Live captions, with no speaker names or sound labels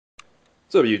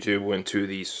So YouTube went to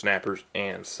the Snappers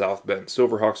and South Bend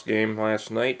Silverhawks game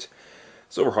last night.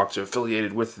 Silverhawks are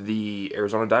affiliated with the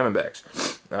Arizona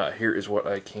Diamondbacks. Here is what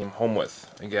I came home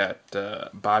with. I got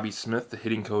Bobby Smith, the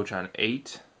hitting coach, on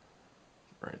 8.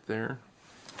 Right there.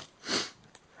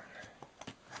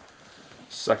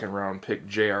 Second round pick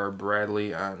J.R.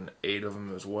 Bradley on 8 of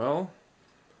them as well.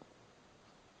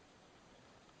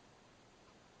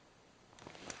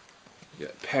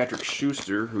 Got Patrick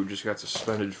Schuster, who just got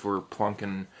suspended for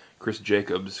plunking Chris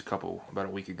Jacobs about a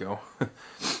week ago.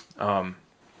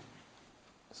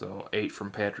 So 8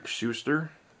 from Patrick Schuster.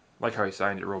 Like how he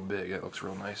signed it real big. That looks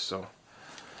real nice. So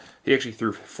he actually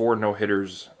threw 4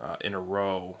 no-hitters in a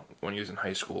row when he was in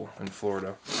high school in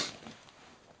Florida.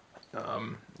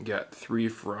 Got 3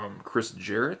 from Chris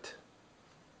Jarrett.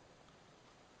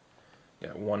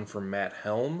 Got 1 from Matt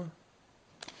Helm.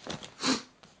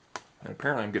 And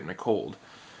apparently I'm getting a cold.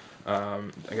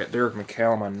 I got Derek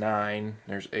McCallum on 9.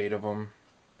 There's 8 of them.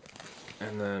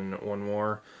 And then 1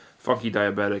 more. Funky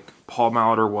Diabetic. Paul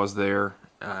Molitor was there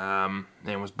and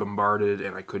was bombarded,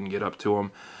 and I couldn't get up to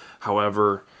him.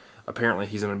 However, apparently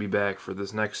he's going to be back for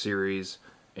this next series,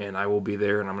 and I will be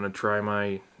there, and I'm going to try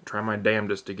my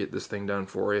damnedest to get this thing done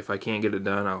for you. If I can't get it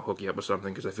done, I'll hook you up with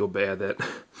something, because I feel bad that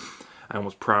I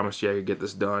almost promised you I could get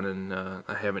this done, and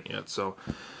I haven't yet. So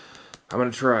I'm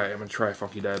going to try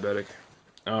Funky Diabetic.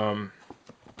 Let's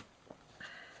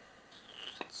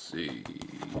see.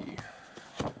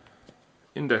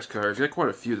 Index cards. Got quite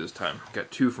a few this time.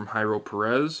 Got 2 from Jairo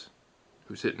Perez,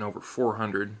 who's hitting over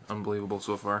 400. Unbelievable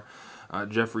so far.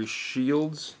 Jeffrey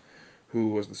Shields, who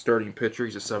was the starting pitcher.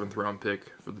 He's a 7th round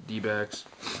pick for the D-backs.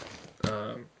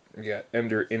 We got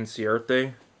Ender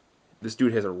Inciarte. This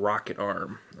dude has a rocket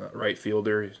arm. Right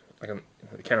fielder. He's like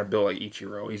kind of built like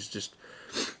Ichiro.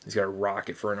 He's got a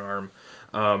rocket for an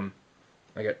arm.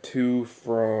 I got 2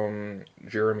 from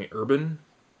Jeremy Urban.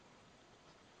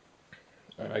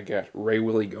 I got Ray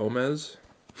Willie Gomez.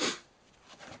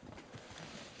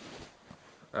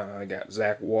 I got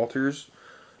Zach Walters,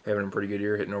 having a pretty good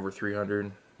year, hitting over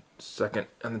 300. Second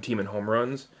on the team in home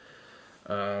runs.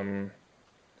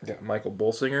 Got Michael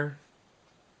Bolsinger.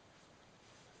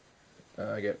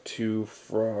 I got 2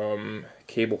 from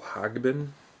Cable Hogbin.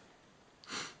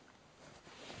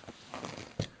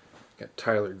 Got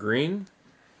Tyler Green.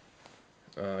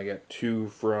 I got 2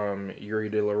 from Yuri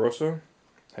De La Rosa,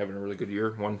 having a really good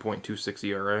year, 1.26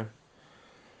 ERA.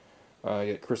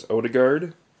 I got Chris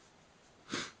Odegaard.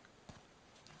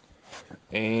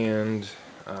 And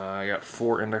I got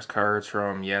 4 index cards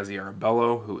from Yazzie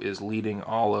Arbello, who is leading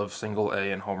all of single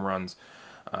A in home runs.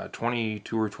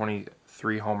 22 or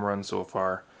 23 home runs so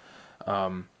far.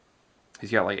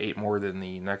 He's got like 8 more than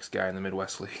the next guy in the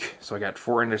Midwest League. So I got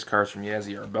 4 index cards from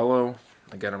Yazzie Arbello.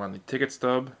 I got him on the ticket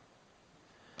stub.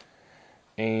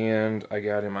 And I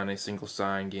got him on a single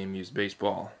sign game used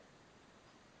baseball.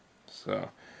 So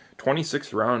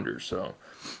 26 rounders. So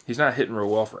he's not hitting real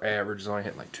well for average. He's only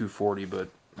hitting like 240, but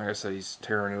like I said, he's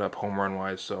tearing it up home run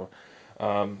wise. So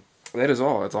that is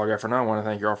all. That's all I got for now. I want to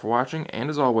thank you all for watching, and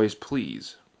as always,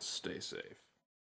 please stay safe.